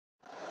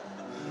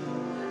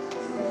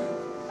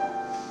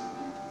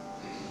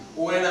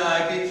When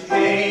I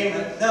became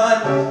a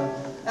nun,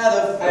 at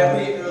a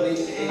very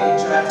early age,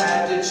 I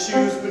had to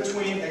choose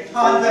between a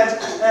convent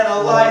and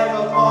a life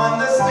upon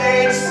the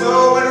stage.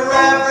 So when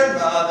Reverend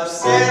Mother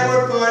said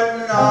we're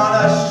putting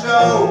on a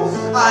show,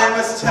 I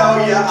must tell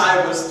you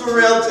I was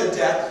thrilled to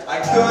death. I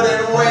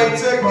couldn't wait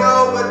to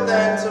go, but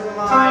then to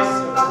my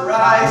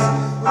surprise,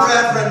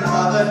 Reverend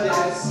Mother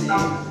didn't see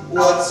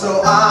what's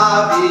so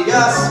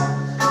obvious.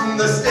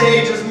 The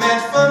stage is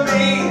meant for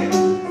me.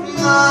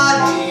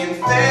 Money and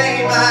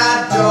fame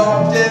I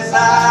don't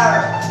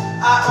desire.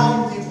 I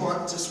only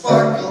want to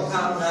sparkle.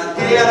 I'm not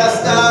here to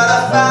start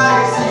a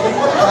fight.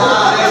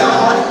 I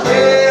don't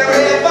care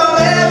if I'm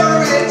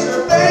ever rich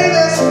or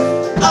famous.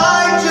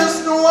 I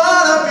just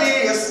wanna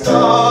be a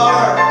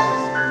star.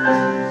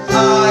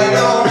 I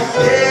don't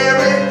care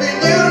if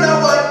you know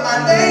what my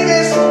name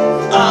is.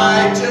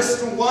 I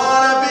just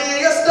wanna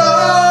be a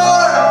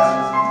star.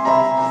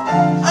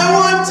 I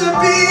want to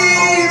be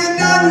the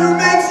nun who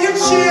makes you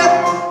cheer,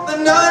 the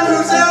nun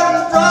who's out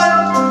in front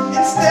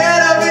instead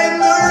of in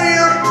the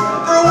rear.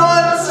 For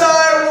once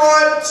I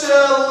want to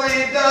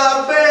lead the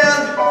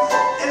band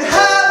and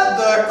have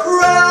the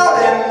crowd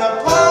in the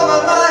palm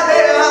of my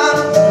hand.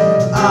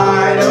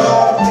 I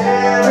don't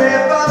care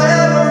if I'm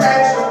ever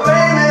rich or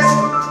famous,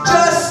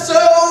 just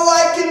so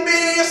I can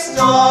be a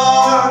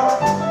star.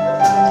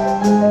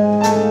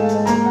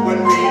 When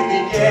we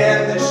began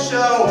the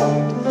show,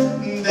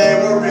 they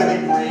were really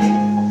green.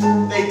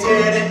 They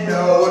didn't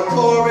know a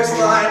chorus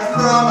line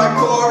from a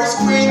chorus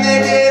queen.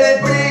 They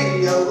didn't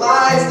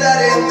realize that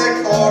in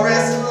the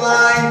chorus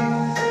line,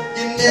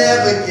 you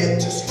never get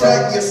to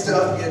strike your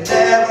stuff, you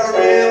never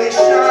really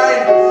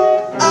shine.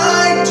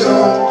 I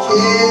don't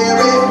care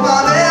if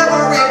I'm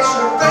ever rich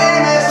or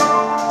famous,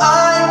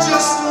 I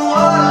just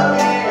wanna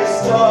be a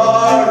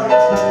star.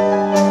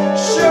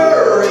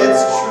 Sure,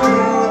 it's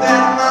true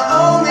that my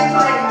only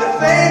claim to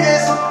fame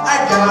is I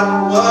got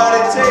what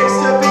it takes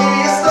to be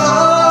a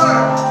star.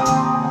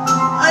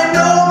 I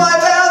know my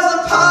vows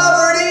of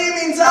poverty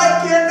means I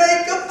can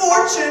make a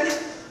fortune,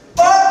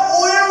 but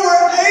when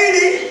we're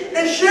 80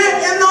 and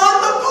shitting on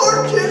the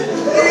porches,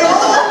 they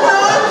all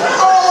come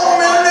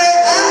home and they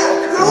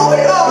ask who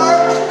we are.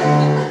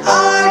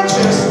 I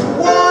just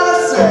wanna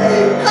say,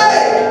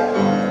 hey,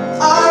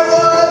 I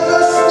was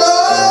a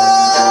star.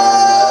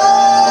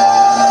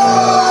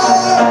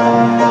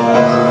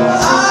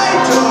 I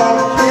don't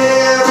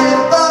care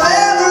if I'm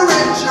ever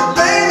rich or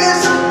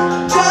famous,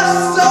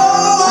 just so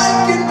I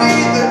can be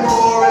the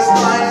chorus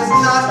line is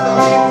not for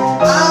me.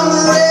 I'm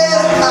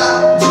red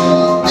hot to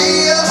be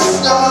a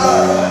star.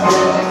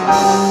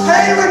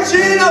 Hey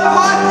Regina,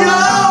 pop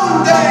your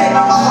own dang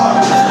car.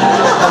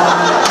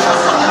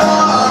 Just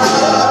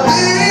wanna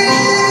be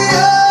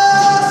a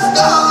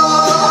star.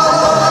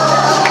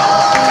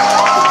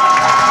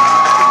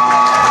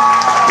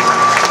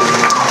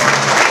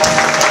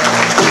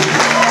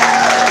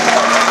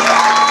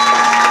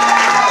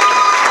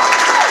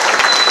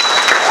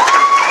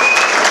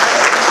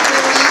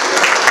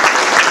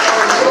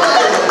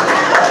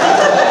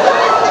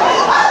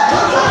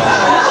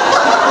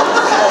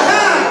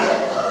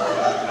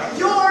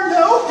 You're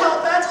no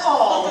help at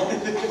all.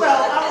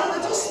 Well, our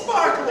little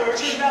sparkler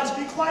turned out to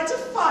be quite a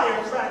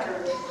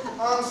firecracker.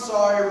 I'm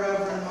sorry,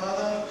 Reverend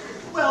Mother.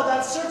 Well,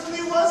 that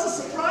certainly was a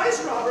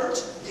surprise,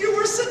 Robert. You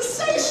were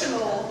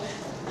sensational.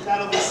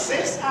 That was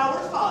 6 Our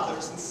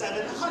Fathers and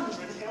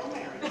 700 Hail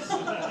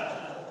Marys.